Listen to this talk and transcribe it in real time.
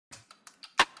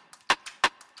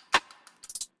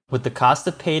With the cost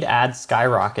of paid ads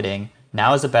skyrocketing,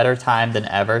 now is a better time than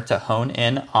ever to hone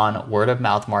in on word of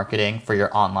mouth marketing for your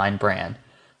online brand.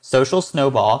 Social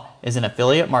Snowball is an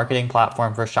affiliate marketing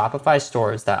platform for Shopify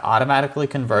stores that automatically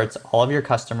converts all of your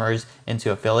customers into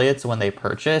affiliates when they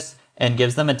purchase and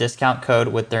gives them a discount code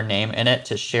with their name in it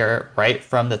to share right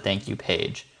from the thank you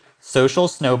page. Social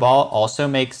Snowball also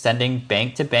makes sending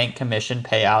bank-to-bank commission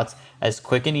payouts as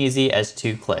quick and easy as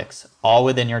 2 clicks, all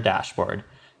within your dashboard.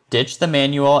 Ditch the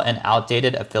manual and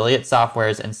outdated affiliate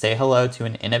softwares and say hello to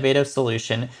an innovative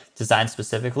solution designed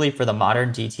specifically for the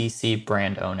modern DTC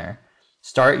brand owner.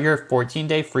 Start your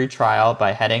 14-day free trial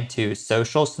by heading to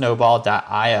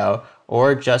socialsnowball.io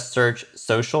or just search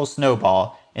Social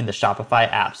Snowball in the Shopify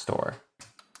App Store.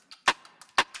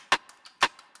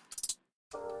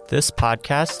 This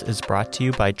podcast is brought to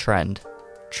you by Trend.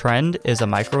 Trend is a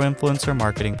micro-influencer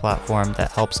marketing platform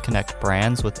that helps connect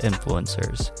brands with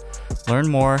influencers. Learn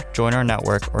more, join our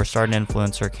network, or start an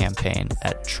influencer campaign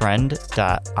at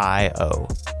trend.io.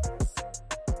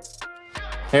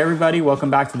 Hey everybody, welcome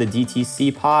back to the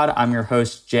DTC Pod. I'm your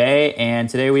host, Jay, and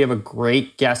today we have a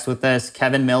great guest with us,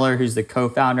 Kevin Miller, who's the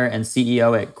co-founder and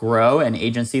CEO at Grow, an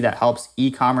agency that helps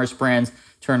e-commerce brands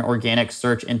turn organic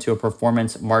search into a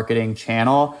performance marketing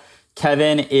channel.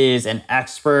 Kevin is an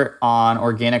expert on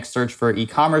organic search for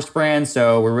e-commerce brands,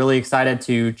 so we're really excited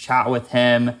to chat with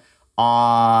him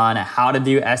on how to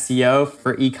do SEO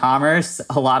for e-commerce.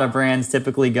 A lot of brands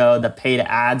typically go the paid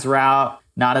ads route,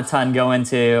 not a ton go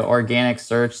into organic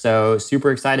search, so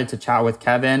super excited to chat with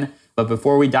Kevin. But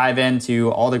before we dive into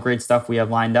all the great stuff we have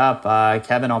lined up,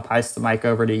 Kevin, I'll pass the mic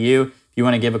over to you. If you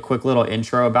want to give a quick little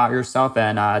intro about yourself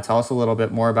and tell us a little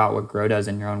bit more about what Grow does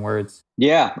in your own words.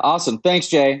 Yeah, awesome. Thanks,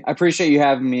 Jay. I appreciate you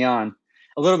having me on.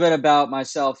 A little bit about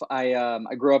myself. I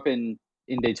grew up in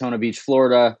Daytona Beach,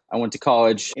 Florida. I went to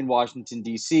college in Washington,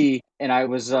 D.C. And I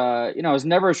was, I was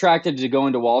never attracted to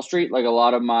going to Wall Street like a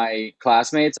lot of my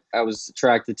classmates. I was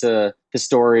attracted to the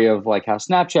story of like how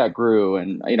Snapchat grew.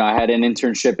 And, I had an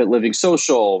internship at Living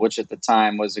Social, which at the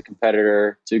time was a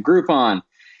competitor to Groupon.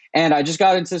 And I just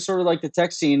got into sort of like the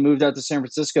tech scene, moved out to San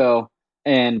Francisco,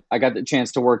 and I got the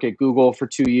chance to work at Google for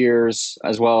 2 years,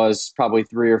 as well as probably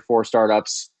 3 or 4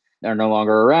 startups that are no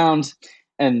longer around.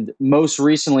 And most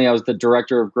recently, I was the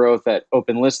director of growth at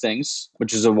Open Listings,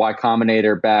 which is a Y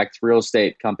Combinator-backed real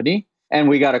estate company. And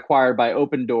we got acquired by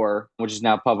Opendoor, which is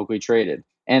now publicly traded.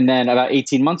 And then about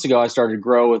 18 months ago, I started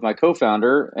Grow with my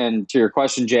co-founder. And to your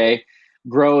question, Jay,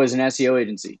 Grow is an SEO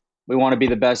agency. We want to be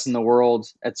the best in the world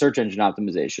at search engine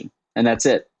optimization. And that's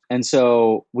it. And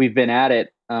so we've been at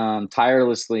it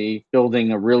tirelessly,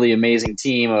 building a really amazing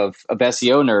team of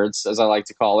SEO nerds, as I like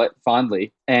to call it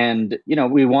fondly. And,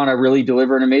 we want to really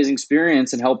deliver an amazing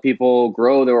experience and help people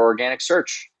grow their organic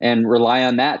search and rely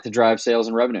on that to drive sales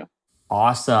and revenue.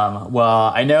 Awesome.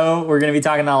 Well, I know we're going to be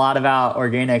talking a lot about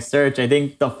organic search. I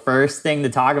think the first thing to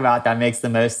talk about that makes the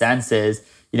most sense is,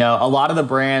 a lot of the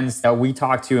brands that we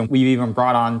talk to and we've even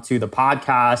brought on to the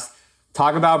podcast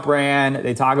talk about brand,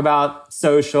 they talk about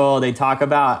social, they talk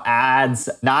about ads.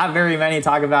 Not very many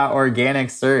talk about organic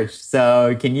search.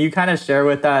 So can you kind of share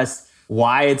with us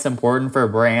why it's important for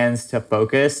brands to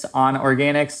focus on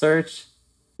organic search?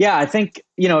 Yeah, I think,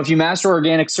 if you master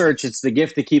organic search, it's the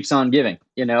gift that keeps on giving.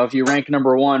 If you rank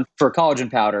number 1 for collagen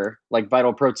powder, like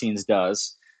Vital Proteins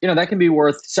does, that can be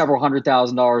worth several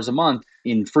 $100,000s a month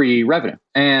in free revenue.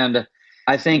 And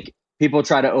I think people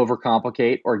try to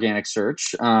overcomplicate organic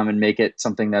search and make it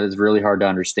something that is really hard to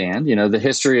understand. The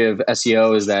history of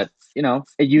SEO is that,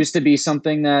 it used to be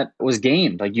something that was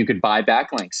gamed. Like you could buy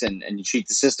backlinks and you cheat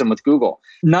the system with Google.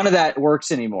 None of that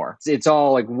works anymore. It's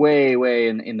all like way, way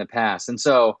in the past. And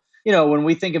so, when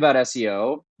we think about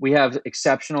SEO, we have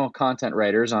exceptional content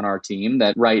writers on our team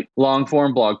that write long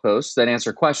form blog posts that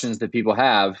answer questions that people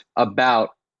have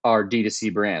about our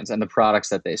D2C brands and the products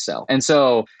that they sell. And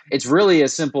so it's really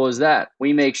as simple as that.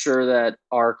 We make sure that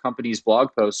our company's blog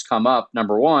posts come up,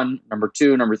 number 1, number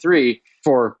 2, number 3,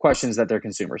 for questions that their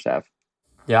consumers have.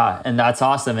 Yeah, and that's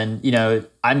awesome. And,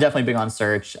 I'm definitely big on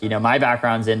search. My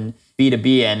background's in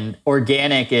B2B, and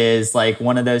organic is like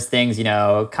one of those things,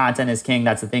 content is king.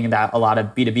 That's the thing that a lot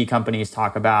of B2B companies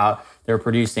talk about. They're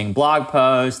producing blog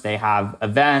posts, they have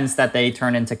events that they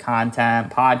turn into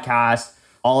content, podcasts,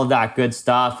 all of that good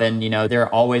stuff. And, they're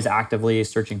always actively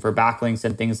searching for backlinks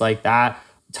and things like that.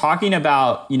 Talking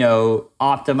about,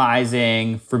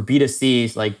 optimizing for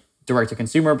B2C, like direct to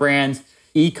consumer brands,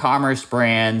 e-commerce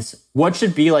brands, what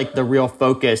should be like the real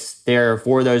focus there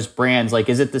for those brands? Like,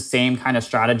 is it the same kind of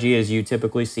strategy as you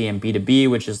typically see in B2B,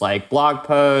 which is like blog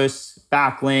posts,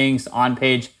 backlinks,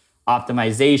 on-page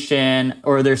optimization,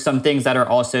 or there's some things that are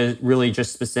also really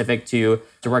just specific to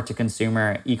direct to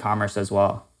consumer e-commerce as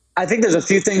well? I think there's a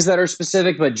few things that are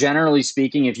specific, but generally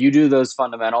speaking, if you do those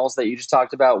fundamentals that you just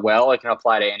talked about well, it can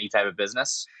apply to any type of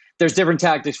business. There's different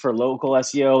tactics for local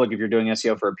SEO, like if you're doing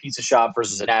SEO for a pizza shop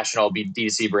versus a national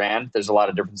D2C brand, there's a lot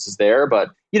of differences there. But,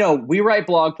 we write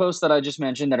blog posts that I just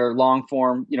mentioned that are long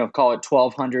form, call it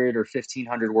 1,200 or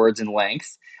 1,500 words in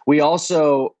length. We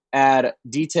also add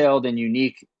detailed and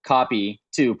unique copy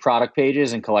to product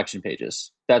pages and collection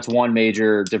pages. That's one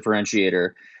major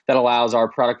differentiator that allows our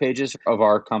product pages of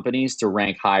our companies to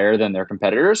rank higher than their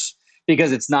competitors,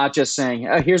 because it's not just saying,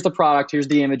 oh, here's the product, here's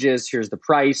the images, here's the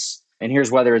price, and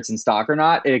here's whether it's in stock or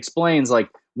not. It explains like,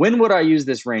 when would I use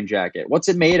this rain jacket? What's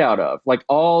it made out of? Like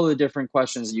all the different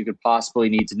questions that you could possibly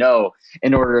need to know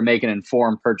in order to make an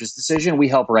informed purchase decision. We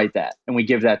help write that and we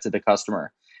give that to the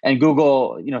customer. And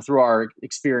Google, through our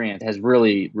experience, has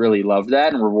really, really loved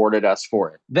that and rewarded us for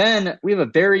it. Then we have a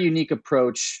very unique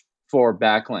approach for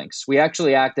backlinks. We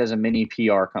actually act as a mini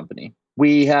PR company.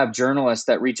 We have journalists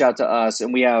that reach out to us,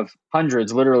 and we have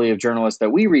hundreds, literally, of journalists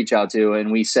that we reach out to,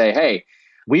 and we say, hey,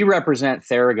 we represent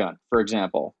Theragun, for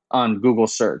example, on Google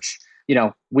search.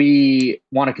 We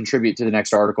want to contribute to the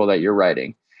next article that you're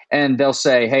writing. And they'll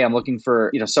say, hey, I'm looking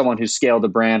for, someone who's scaled a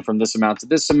brand from this amount to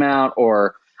this amount,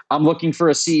 or I'm looking for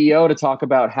a CEO to talk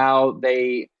about how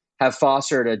they have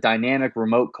fostered a dynamic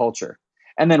remote culture.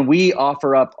 And then we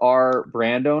offer up our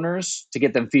brand owners to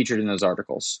get them featured in those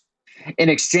articles. In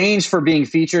exchange for being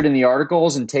featured in the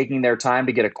articles and taking their time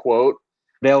to get a quote,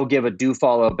 they'll give a do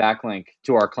follow backlink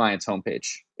to our client's homepage.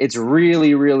 It's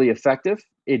really, really effective.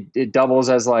 It doubles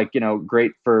as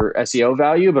great for SEO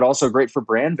value, but also great for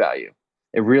brand value.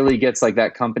 It really gets like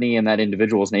that company and that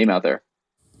individual's name out there.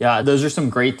 Yeah, those are some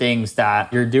great things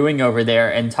that you're doing over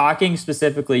there. And talking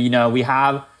specifically, we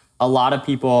have a lot of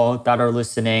people that are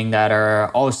listening that are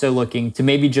also looking to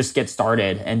maybe just get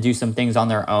started and do some things on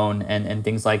their own and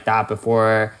things like that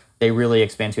before they really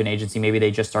expand to an agency. Maybe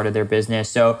they just started their business.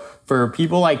 So for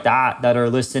people like that are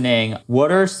listening,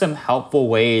 what are some helpful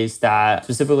ways that,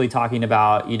 specifically talking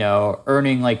about,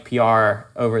 earning like PR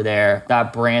over there,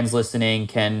 that brands listening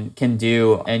can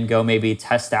do and go maybe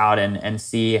test out and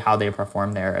see how they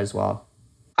perform there as well?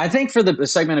 I think for the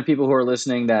segment of people who are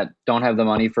listening that don't have the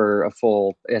money for a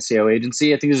full SEO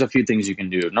agency, I think there's a few things you can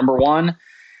do. Number one,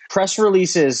 press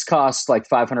releases cost like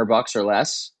 $500 or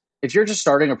less. If you're just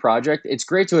starting a project, it's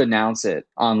great to announce it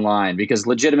online because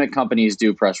legitimate companies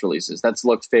do press releases. That's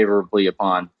looked favorably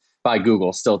upon by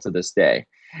Google still to this day.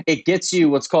 It gets you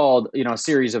what's called, a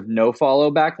series of no follow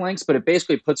backlinks, but it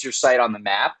basically puts your site on the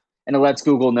map and it lets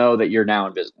Google know that you're now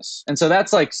in business. And so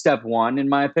that's like step one, in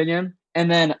my opinion. And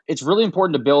then it's really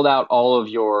important to build out all of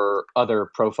your other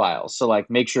profiles. So like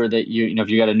make sure that if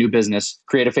you got a new business,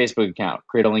 create a Facebook account,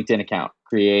 create a LinkedIn account,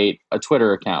 create a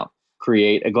Twitter account,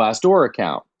 create a Glassdoor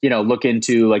account, look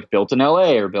into like built in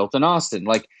LA or built in Austin,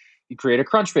 like you create a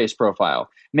Crunchbase profile.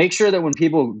 Make sure that when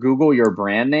people Google your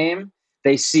brand name,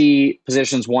 they see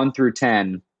positions 1 through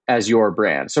 10 as your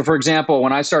brand. So for example,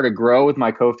 when I started Grow with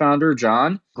my co-founder,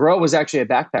 John, Grow was actually a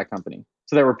backpack company.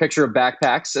 So there were a picture of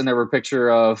backpacks and there were a picture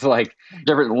of like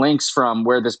different links from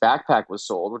where this backpack was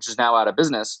sold, which is now out of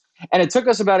business. And it took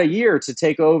us about a year to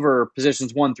take over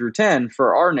positions 1 through 10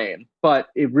 for our name. But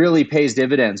it really pays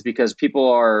dividends because people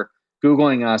are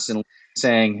Googling us and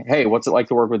saying, hey, what's it like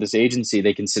to work with this agency?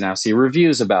 They can now see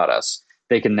reviews about us.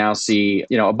 They can now see,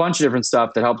 a bunch of different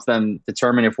stuff that helps them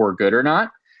determine if we're good or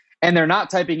not. And they're not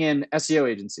typing in SEO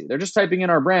agency. They're just typing in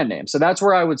our brand name. So that's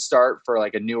where I would start for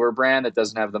like a newer brand that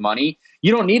doesn't have the money.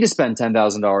 You don't need to spend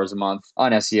 $10,000 a month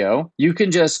on SEO. You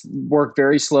can just work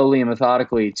very slowly and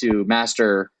methodically to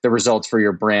master the results for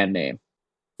your brand name.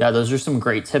 Yeah, those are some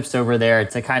great tips over there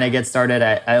to kind of get started.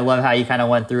 I love how you kind of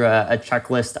went through a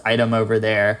checklist item over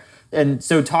there. And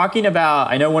so talking about,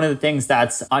 I know one of the things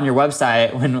that's on your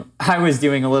website, when I was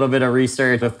doing a little bit of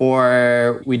research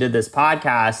before we did this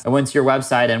podcast, I went to your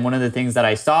website and one of the things that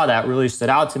I saw that really stood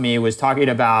out to me was talking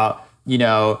about,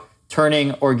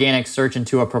 turning organic search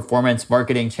into a performance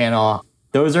marketing channel.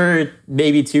 Those are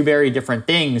maybe two very different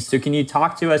things. So can you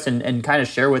talk to us and kind of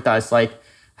share with us like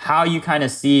how you kind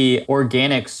of see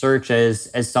organic search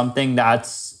as something that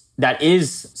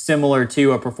is similar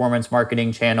to a performance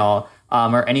marketing channel?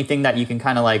 Or anything that you can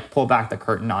kind of like pull back the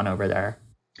curtain on over there?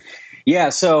 Yeah.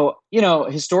 So,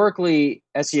 historically,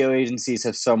 SEO agencies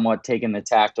have somewhat taken the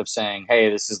tact of saying, hey,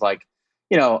 this is like,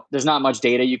 there's not much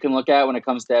data you can look at when it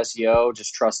comes to SEO.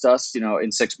 Just trust us,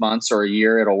 in 6 months or a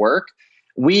year, it'll work.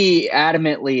 We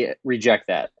adamantly reject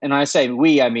that. And I say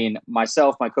we, I mean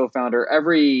myself, my co-founder,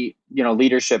 every,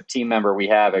 leadership team member we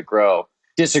have at Grow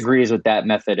disagrees with that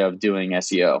method of doing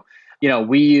SEO.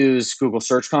 We use Google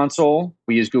Search Console,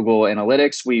 we use Google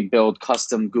Analytics, we build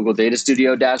custom Google Data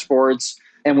Studio dashboards,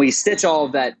 and we stitch all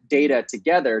of that data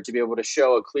together to be able to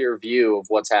show a clear view of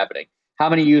what's happening. How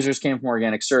many users came from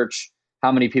organic search?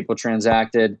 How many people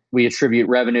transacted? We attribute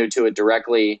revenue to it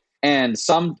directly. And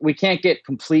we can't get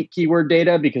complete keyword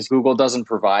data because Google doesn't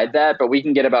provide that, but we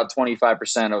can get about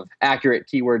 25% of accurate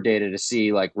keyword data to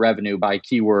see like revenue by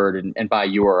keyword and by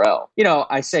URL.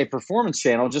 I say performance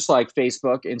channel, just like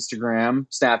Facebook, Instagram,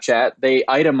 Snapchat, they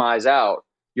itemize out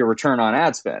your return on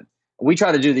ad spend. We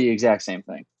try to do the exact same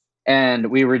thing.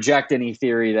 And we reject any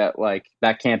theory that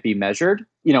that can't be measured.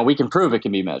 We can prove it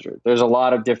can be measured. There's a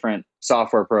lot of different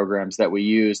software programs that we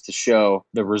use to show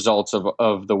the results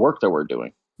of the work that we're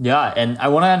doing. Yeah, and I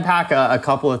want to unpack a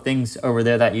couple of things over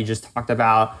there that you just talked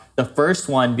about. The first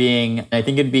one being, I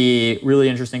think it'd be really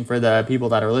interesting for the people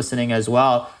that are listening as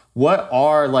well. What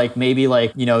are maybe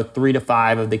 3 to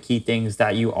 5 of the key things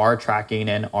that you are tracking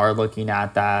and are looking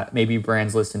at that maybe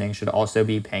brands listening should also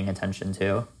be paying attention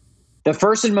to? The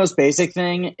first and most basic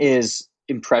thing is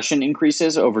impression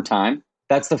increases over time.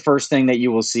 That's the first thing that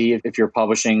you will see if you're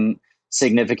publishing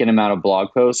significant amount of blog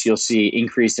posts. You'll see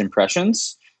increased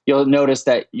impressions. You'll notice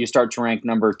that you start to rank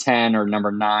number 10 or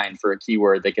number 9 for a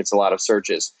keyword that gets a lot of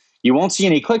searches. You won't see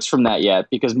any clicks from that yet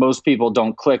because most people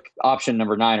don't click option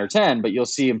number 9 or 10, but you'll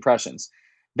see impressions.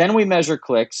 Then we measure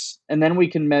clicks, and then we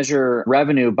can measure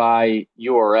revenue by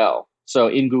URL. So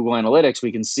in Google Analytics,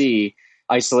 we can see,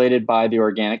 isolated by the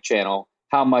organic channel,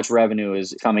 how much revenue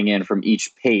is coming in from each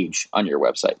page on your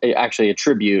website. They actually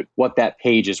attribute what that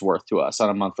page is worth to us on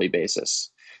a monthly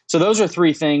basis. So those are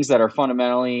 3 things that are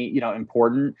fundamentally,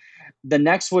 important. The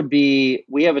next would be,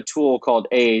 we have a tool called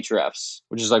Ahrefs,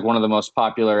 which is one of the most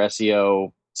popular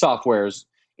SEO softwares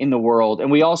in the world. And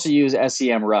we also use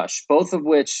SEMrush, both of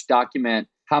which document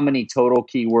how many total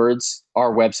keywords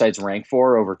our websites rank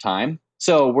for over time.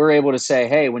 So we're able to say,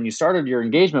 hey, when you started your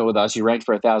engagement with us, you ranked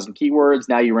for 1,000 keywords.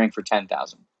 Now you rank for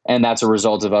 10,000. And that's a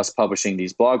result of us publishing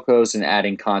these blog posts and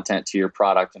adding content to your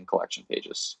product and collection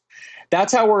pages.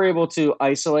 That's how we're able to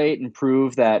isolate and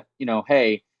prove that,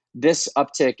 hey, this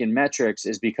uptick in metrics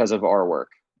is because of our work.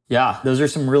 Yeah, those are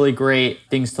some really great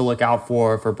things to look out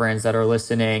for brands that are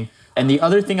listening. And the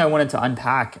other thing I wanted to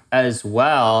unpack as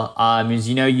well is,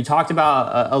 you talked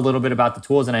about a little bit about the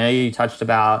tools, and I know you touched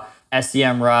about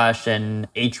SEMrush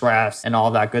and Ahrefs and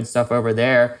all that good stuff over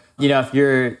there. If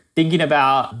you're thinking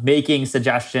about making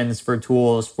suggestions for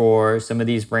tools for some of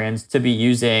these brands to be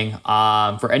using,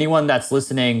 for anyone that's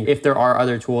listening, if there are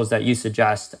other tools that you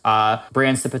suggest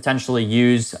brands to potentially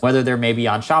use, whether they're maybe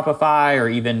on Shopify or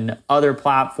even other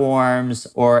platforms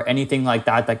or anything like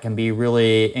that, that can be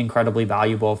really incredibly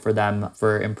valuable for them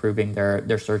for improving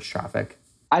their search traffic.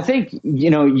 I think,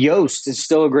 Yoast is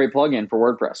still a great plugin for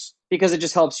WordPress because it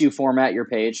just helps you format your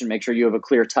page and make sure you have a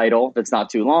clear title that's not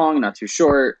too long, not too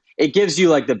short. It gives you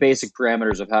the basic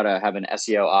parameters of how to have an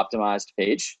SEO optimized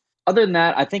page. Other than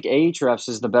that, I think Ahrefs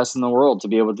is the best in the world to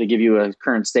be able to give you a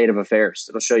current state of affairs.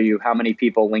 It'll show you how many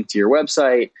people link to your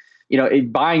website.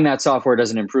 Buying that software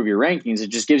doesn't improve your rankings. It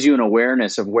just gives you an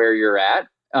awareness of where you're at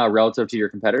relative to your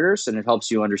competitors. And it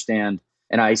helps you understand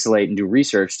and isolate and do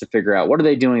research to figure out what are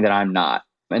they doing that I'm not.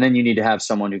 And then you need to have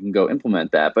someone who can go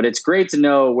implement that. But it's great to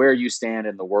know where you stand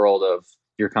in the world of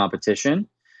your competition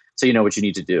so you know what you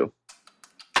need to do.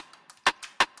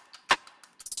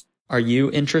 Are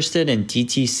you interested in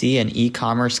DTC and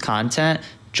e-commerce content?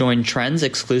 Join Trend's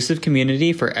exclusive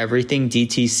community for everything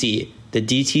DTC, the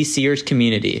DTCers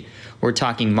community. We're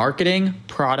talking marketing,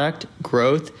 product,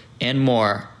 growth, and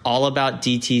more, all about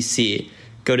DTC.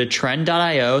 Go to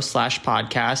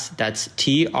trend.io/podcast. That's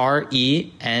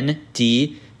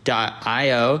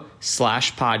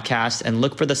TREND.io/podcast and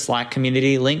look for the Slack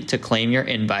community link to claim your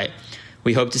invite.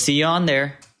 We hope to see you on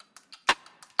there.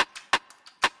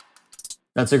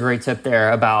 That's a great tip there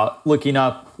about looking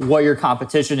up what your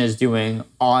competition is doing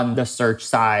on the search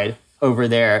side over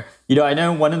there. I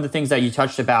know one of the things that you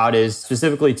touched about is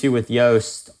specifically too with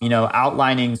Yoast,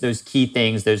 outlining those key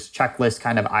things, those checklist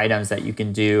kind of items that you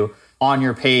can do on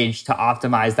your page to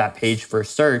optimize that page for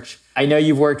search. I know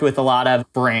you've worked with a lot of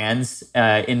brands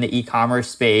in the e-commerce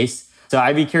space. So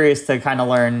I'd be curious to kind of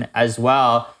learn as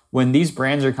well, when these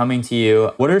brands are coming to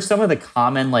you, what are some of the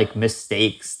common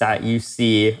mistakes that you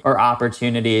see or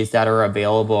opportunities that are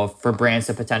available for brands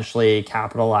to potentially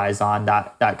capitalize on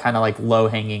that kind of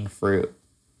low-hanging fruit?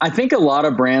 I think a lot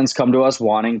of brands come to us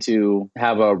wanting to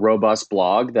have a robust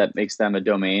blog that makes them a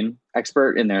domain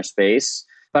expert in their space.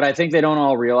 But I think they don't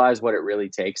all realize what it really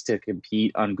takes to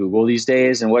compete on Google these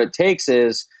days. And what it takes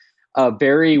is a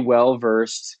very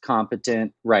well-versed,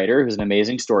 competent writer who's an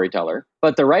amazing storyteller.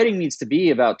 But the writing needs to be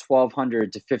about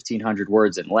 1,200 to 1,500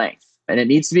 words in length. And it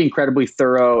needs to be incredibly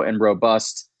thorough and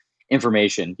robust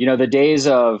information. The days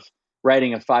of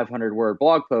writing a 500-word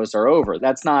blog post are over.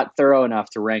 That's not thorough enough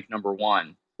to rank number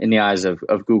one in the eyes of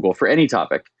Google for any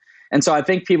topic. And so I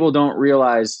think people don't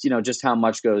realize, just how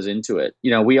much goes into it.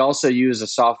 We also use a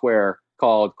software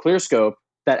called ClearScope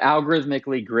that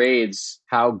algorithmically grades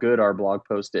how good our blog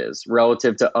post is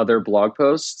relative to other blog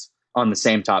posts on the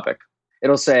same topic.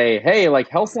 It'll say, hey, like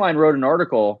Healthline wrote an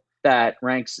article that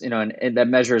ranks, and that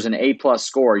measures an A+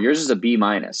 score. Yours is a B-.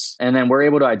 And then we're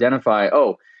able to identify,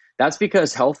 oh, that's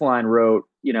because Healthline wrote,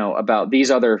 about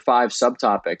these other 5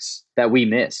 subtopics that we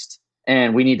missed.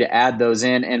 And we need to add those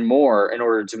in and more in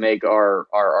order to make our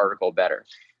article better.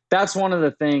 That's one of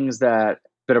the things that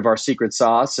bit of our secret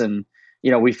sauce. And,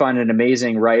 we find an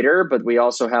amazing writer, but we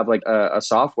also have like a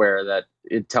software that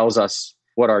it tells us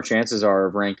what our chances are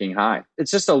of ranking high.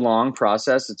 It's just a long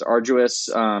process. It's arduous.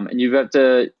 And you have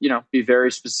to, be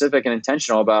very specific and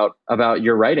intentional about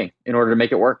your writing in order to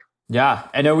make it work. Yeah.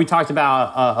 I know we talked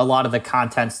about a lot of the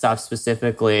content stuff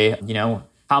specifically,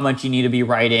 how much you need to be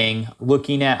writing,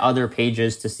 looking at other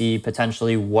pages to see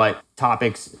potentially what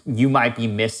topics you might be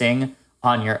missing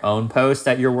on your own post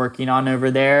that you're working on over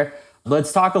there.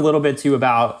 Let's talk a little bit too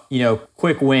about,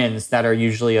 quick wins that are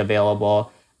usually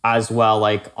available as well,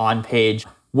 like on page.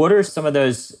 What are some of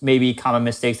those maybe common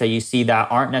mistakes that you see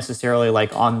that aren't necessarily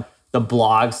like on the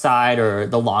blog side or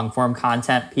the long form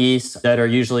content piece that are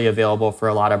usually available for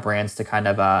a lot of brands to kind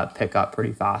of pick up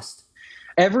pretty fast?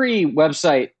 Every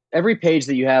website, every page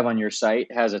that you have on your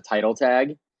site has a title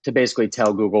tag to basically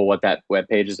tell Google what that web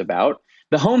page is about.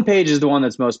 The home page is the one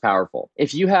that's most powerful.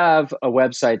 If you have a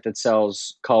website that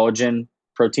sells collagen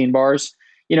protein bars,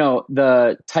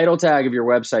 the title tag of your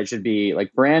website should be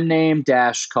like brand name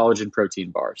dash collagen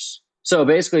protein bars. So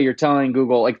basically you're telling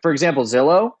Google, like for example,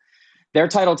 Zillow, their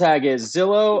title tag is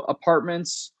Zillow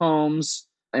apartments, homes,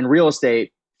 and real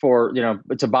estate for,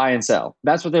 to buy and sell.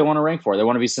 That's what they want to rank for. They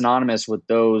want to be synonymous with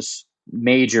those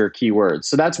major keywords.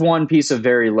 So that's one piece of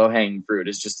very low-hanging fruit,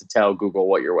 is just to tell Google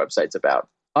what your website's about.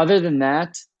 Other than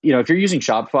that, if you're using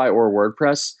Shopify or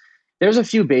WordPress, there's a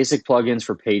few basic plugins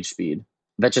for page speed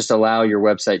that just allow your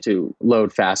website to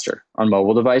load faster on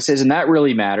mobile devices. And that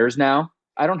really matters now.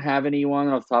 I don't have anyone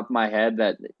off the top of my head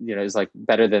that, is like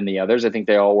better than the others. I think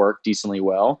they all work decently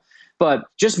well. But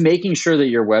just making sure that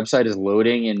your website is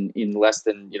loading in less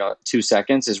than 2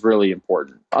 seconds is really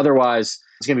important. Otherwise,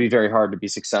 it's going to be very hard to be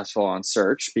successful on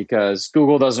search because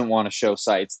Google doesn't want to show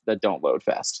sites that don't load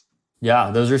fast.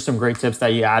 Yeah, those are some great tips that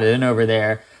you added in over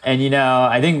there. And,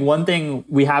 I think one thing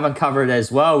we haven't covered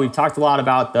as well, we've talked a lot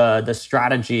about the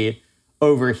strategy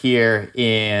over here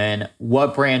in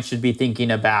what brands should be thinking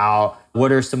about,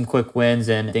 what are some quick wins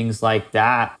and things like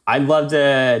that. I'd love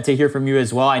to hear from you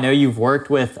as well. I know you've worked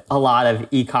with a lot of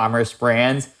e-commerce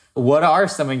brands. What are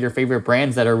some of your favorite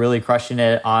brands that are really crushing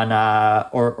it on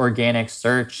organic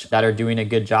search, that are doing a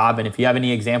good job? And if you have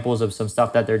any examples of some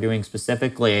stuff that they're doing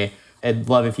specifically, I'd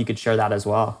love if you could share that as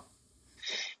well.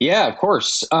 Yeah, of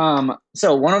course.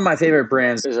 So one of my favorite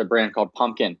brands is a brand called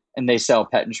Pumpkin, and they sell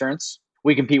pet insurance.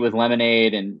 We compete with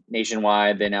Lemonade and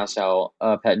Nationwide. They now sell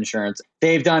pet insurance.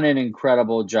 They've done an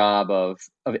incredible job of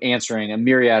answering a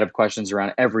myriad of questions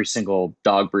around every single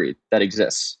dog breed that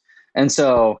exists. And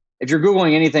so if you're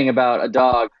Googling anything about a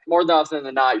dog, more than often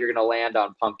than not, you're going to land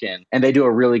on Pumpkin. And they do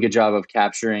a really good job of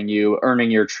capturing you,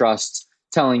 earning your trust,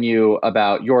 telling you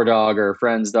about your dog or a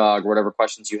friend's dog, or whatever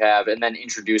questions you have, and then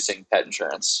introducing pet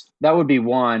insurance. That would be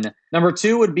one. Number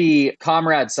 2 would be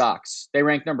Comrade Socks. They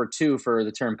rank number 2 for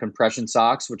the term compression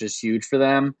socks, which is huge for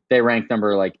them. They ranked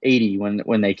number 80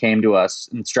 when they came to us,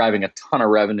 and it's driving a ton of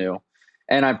revenue.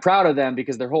 And I'm proud of them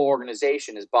because their whole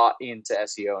organization is bought into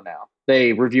SEO now.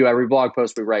 They review every blog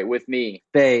post we write with me.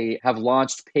 They have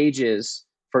launched pages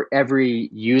for every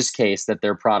use case that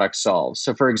their product solves.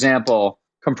 So for example,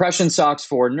 compression socks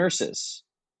for nurses.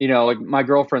 Like my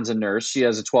girlfriend's a nurse. She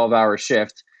has a 12-hour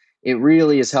shift. It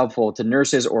really is helpful to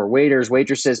nurses or waiters,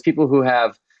 waitresses, people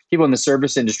in the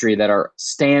service industry that are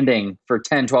standing for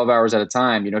 10, 12 hours at a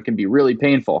time. It can be really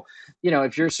painful.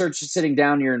 If you're sitting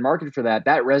down, you're in market for that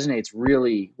resonates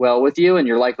really well with you and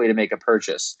you're likely to make a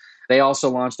purchase. They also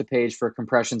launched a page for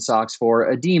compression socks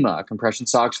for edema, compression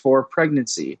socks for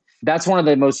pregnancy. That's one of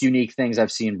the most unique things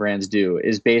I've seen brands do,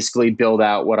 is basically build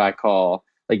out what I call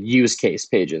like use case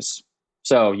pages.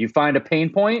 So you find a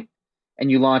pain point and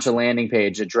you launch a landing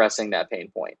page addressing that pain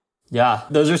point. Yeah,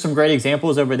 those are some great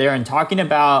examples over there. And talking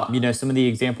about, some of the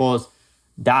examples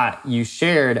that you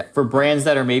shared for brands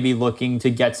that are maybe looking to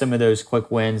get some of those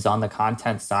quick wins on the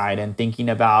content side and thinking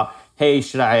about, hey,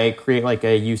 should I create like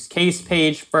a use case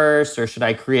page first, or should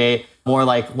I create more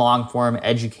like long form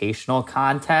educational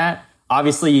content?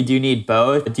 Obviously, you do need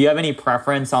both. Do you have any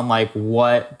preference on like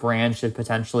what brand should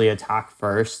potentially attack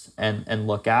first and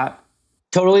look at?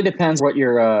 Totally depends what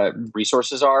your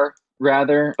resources are,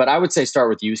 rather. But I would say start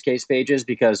with use case pages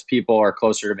because people are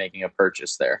closer to making a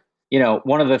purchase there.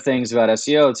 One of the things about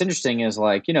SEO, it's interesting is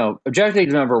like, objective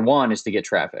number one is to get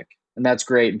traffic. And that's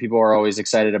great. And people are always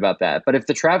excited about that. But if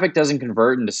the traffic doesn't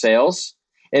convert into sales,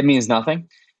 it means nothing.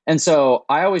 And so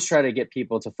I always try to get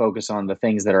people to focus on the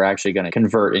things that are actually going to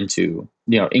convert into,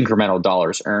 incremental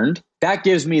dollars earned. That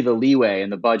gives me the leeway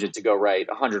and the budget to go write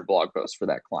 100 blog posts for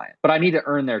that client. But I need to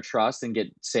earn their trust and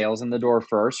get sales in the door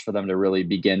first for them to really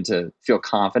begin to feel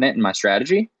confident in my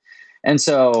strategy. And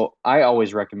so I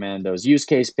always recommend those use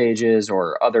case pages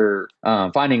or other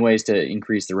finding ways to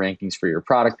increase the rankings for your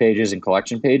product pages and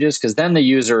collection pages, because then the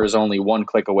user is only one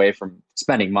click away from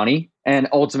spending money. And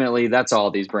ultimately, that's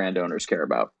all these brand owners care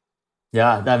about.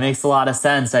 Yeah, that makes a lot of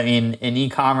sense. I mean, in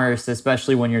e-commerce,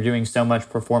 especially when you're doing so much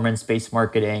performance-based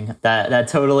marketing, that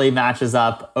totally matches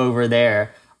up over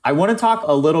there. I want to talk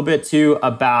a little bit too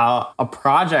about a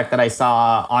project that I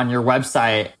saw on your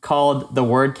website called the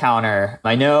Word Counter.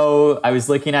 I know I was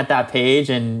looking at that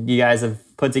page and you guys have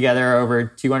put together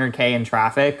over 200K in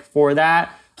traffic for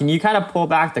that. Can you kind of pull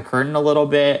back the curtain a little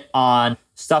bit on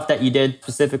stuff that you did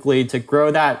specifically to grow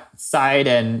that site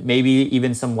and maybe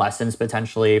even some lessons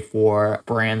potentially for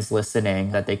brands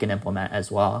listening that they can implement as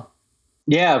well?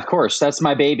 Yeah, of course. That's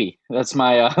my baby. That's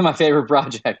my my favorite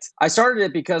project. I started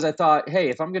it because I thought, hey,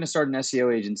 if I'm going to start an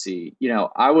SEO agency,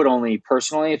 I would only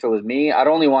personally, if it was me, I'd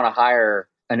only want to hire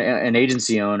an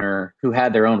agency owner who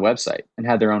had their own website and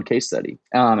had their own case study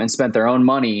and spent their own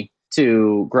money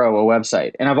to grow a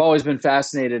website. And I've always been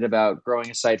fascinated about growing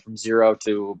a site from zero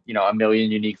to, 1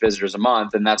 million unique visitors a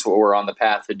month. And that's what we're on the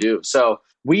path to do. So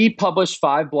we publish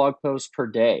 5 blog posts per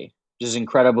day, which is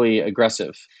incredibly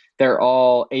aggressive. They're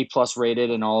all A+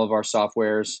 rated in all of our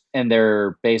softwares, and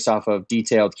they're based off of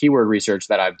detailed keyword research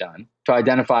that I've done to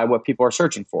identify what people are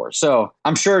searching for. So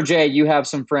I'm sure, Jay, you have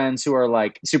some friends who are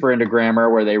like super into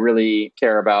grammar where they really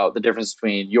care about the difference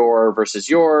between your versus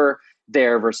your,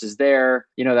 there versus there.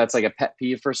 That's like a pet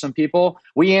peeve for some people.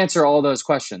 We answer all those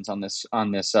questions on this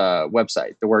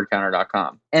website,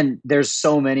 thewordcounter.com. And there's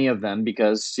so many of them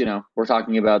because, we're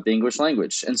talking about the English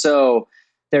language. And so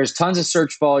there's tons of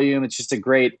search volume. It's just a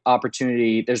great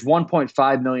opportunity. There's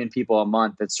 1.5 million people a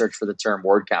month that search for the term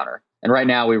word counter. And right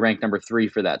now we rank number 3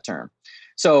 for that term.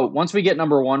 So once we get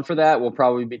number 1 for that, we'll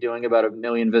probably be doing about 1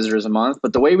 million visitors a month.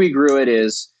 But the way we grew it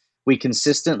is we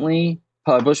consistently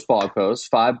publish blog posts,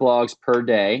 5 blogs per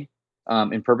day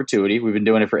in perpetuity. We've been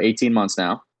doing it for 18 months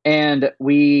now. And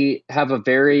we have a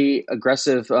very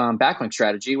aggressive backlink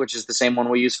strategy, which is the same one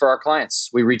we use for our clients.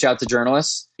 We reach out to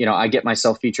journalists. I get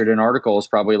myself featured in articles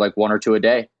probably like 1 or 2 a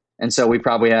day. And so we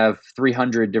probably have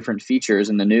 300 different features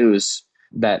in the news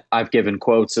that I've given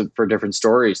quotes for different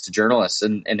stories to journalists.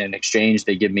 And in exchange,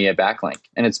 they give me a backlink.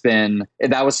 And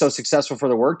that was so successful for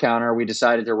the Word Counter, we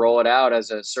decided to roll it out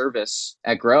as a service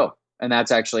at Grow. And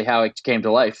that's actually how it came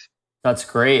to life. That's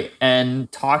great.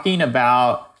 And talking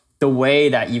about the way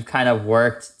that you've kind of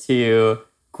worked to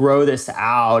grow this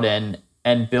out and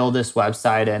build this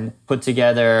website and put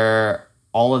together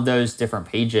all of those different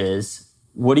pages,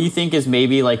 what do you think is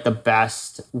maybe like the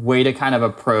best way to kind of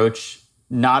approach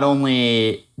not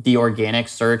only the organic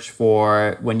search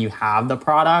for when you have the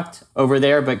product over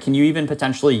there, but can you even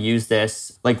potentially use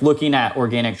this, like looking at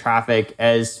organic traffic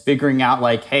as figuring out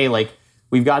like, hey, like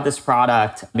we've got this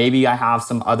product, maybe I have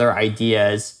some other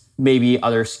ideas, maybe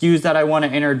other SKUs that I want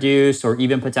to introduce, or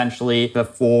even potentially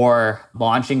before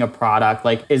launching a product.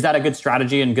 Like, is that a good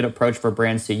strategy and good approach for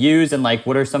brands to use? And like,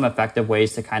 what are some effective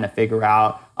ways to kind of figure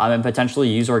out and potentially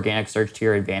use organic search to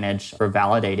your advantage for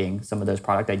validating some of those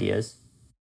product ideas?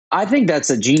 I think that's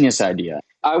a genius idea.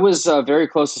 I was very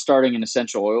close to starting an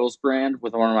essential oils brand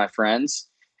with one of my friends.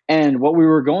 And what we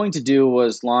were going to do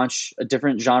was launch a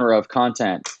different genre of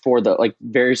content for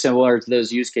very similar to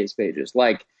those use case pages,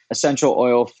 like essential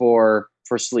oil for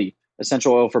sleep,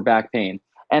 essential oil for back pain,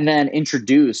 and then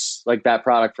introduce like that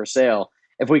product for sale.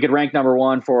 If we could rank number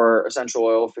 1 for essential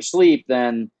oil for sleep,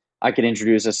 then I could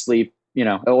introduce a sleep,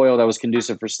 oil that was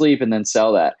conducive for sleep and then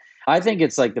sell that. I think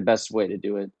it's like the best way to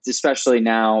do it, especially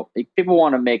now. People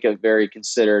want to make a very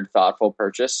considered, thoughtful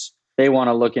purchase. They want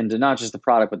to look into not just the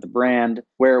product, but the brand,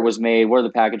 where it was made, where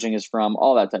the packaging is from,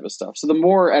 all that type of stuff. So the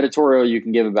more editorial you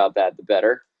can give about that, the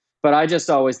better. But I just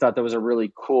always thought that was a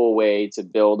really cool way to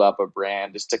build up a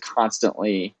brand, is to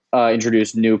constantly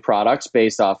introduce new products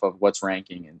based off of what's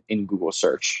ranking in Google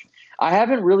search. I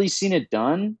haven't really seen it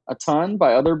done a ton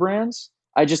by other brands.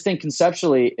 I just think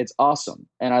conceptually it's awesome.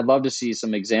 And I'd love to see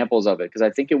some examples of it because I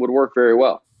think it would work very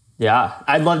well. Yeah,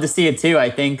 I'd love to see it too.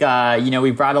 I think,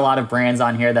 we brought a lot of brands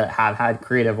on here that have had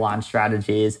creative launch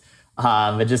strategies.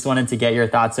 I just wanted to get your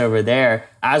thoughts over there.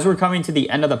 As we're coming to the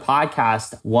end of the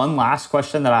podcast, one last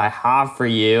question that I have for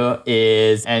you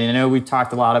is, and I know we've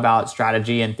talked a lot about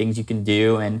strategy and things you can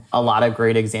do and a lot of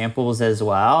great examples as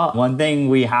well. One thing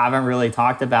we haven't really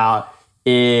talked about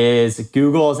is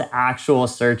Google's actual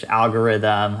search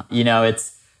algorithm.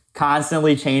 It's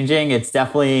constantly changing. It's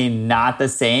definitely not the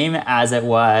same as it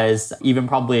was even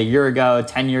probably a year ago,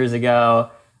 10 years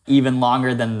ago, even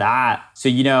longer than that.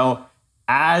 So,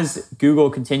 as Google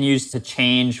continues to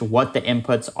change what the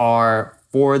inputs are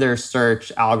for their search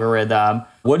algorithm,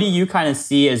 what do you kind of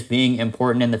see as being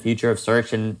important in the future of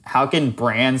search, and how can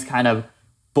brands kind of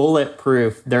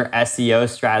bulletproof their SEO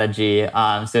strategy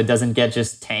so it doesn't get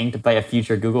just tanked by a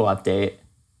future Google update?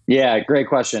 Yeah, great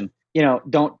question.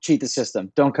 Don't cheat the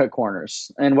system. Don't cut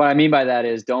corners. And what I mean by that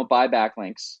is don't buy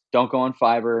backlinks. Don't go on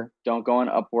Fiverr. Don't go on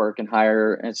Upwork and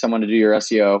hire someone to do your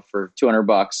SEO for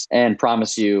 $200 and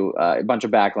promise you a bunch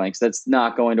of backlinks. That's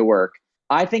not going to work.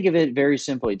 I think of it very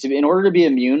simply. In order to be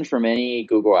immune from any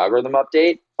Google algorithm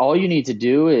update, all you need to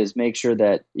do is make sure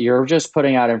that you're just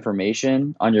putting out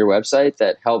information on your website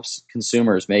that helps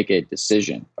consumers make a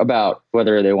decision about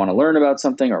whether they want to learn about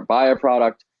something or buy a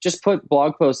product. Just put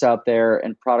blog posts out there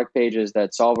and product pages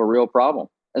that solve a real problem.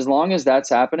 As long as that's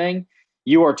happening,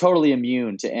 you are totally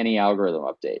immune to any algorithm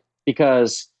update,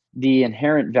 because the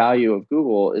inherent value of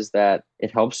Google is that it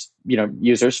helps,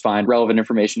 users find relevant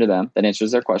information to them that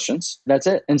answers their questions. That's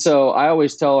it. And so I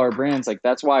always tell our brands,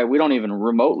 that's why we don't even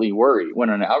remotely worry when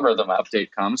an algorithm update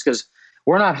comes, because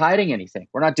we're not hiding anything.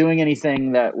 We're not doing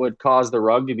anything that would cause the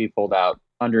rug to be pulled out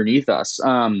underneath us.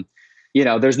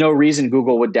 There's no reason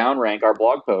Google would downrank our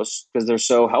blog posts because they're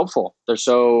so helpful. They're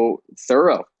so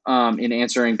thorough in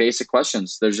answering basic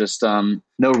questions. There's just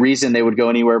no reason they would go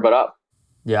anywhere but up.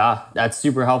 Yeah, that's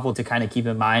super helpful to kind of keep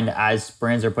in mind as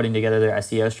brands are putting together their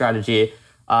SEO strategy.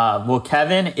 Well,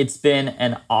 Kevin, it's been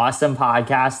an awesome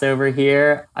podcast over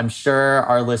here. I'm sure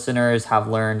our listeners have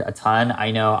learned a ton.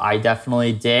 I know I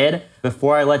definitely did.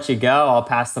 Before I let you go, I'll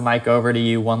pass the mic over to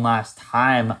you one last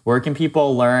time. Where can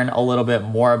people learn a little bit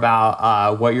more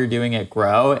about what you're doing at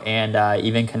Grow and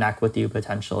even connect with you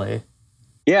potentially?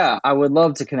 Yeah, I would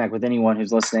love to connect with anyone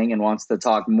who's listening and wants to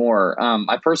talk more.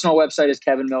 My personal website is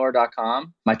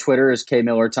kevinmiller.com. My Twitter is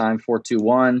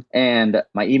kmillertime421. And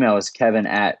my email is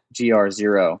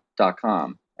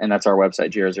kevin@gr0.com. And that's our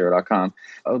website, gr0.com.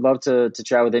 I would love to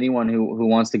chat with anyone who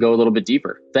wants to go a little bit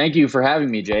deeper. Thank you for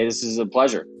having me, Jay. This is a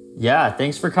pleasure. Yeah,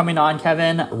 thanks for coming on,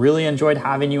 Kevin. Really enjoyed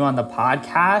having you on the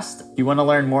podcast. If you want to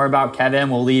learn more about Kevin,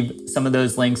 we'll leave some of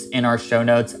those links in our show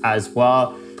notes as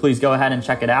well. Please go ahead and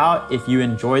check it out. If you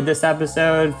enjoyed this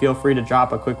episode, feel free to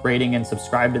drop a quick rating and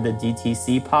subscribe to the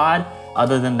DTC pod.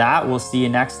 Other than that, we'll see you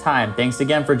next time. Thanks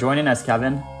again for joining us,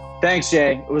 Kevin. Thanks,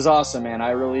 Jay. It was awesome, man. I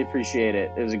really appreciate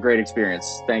it. It was a great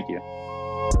experience. Thank you.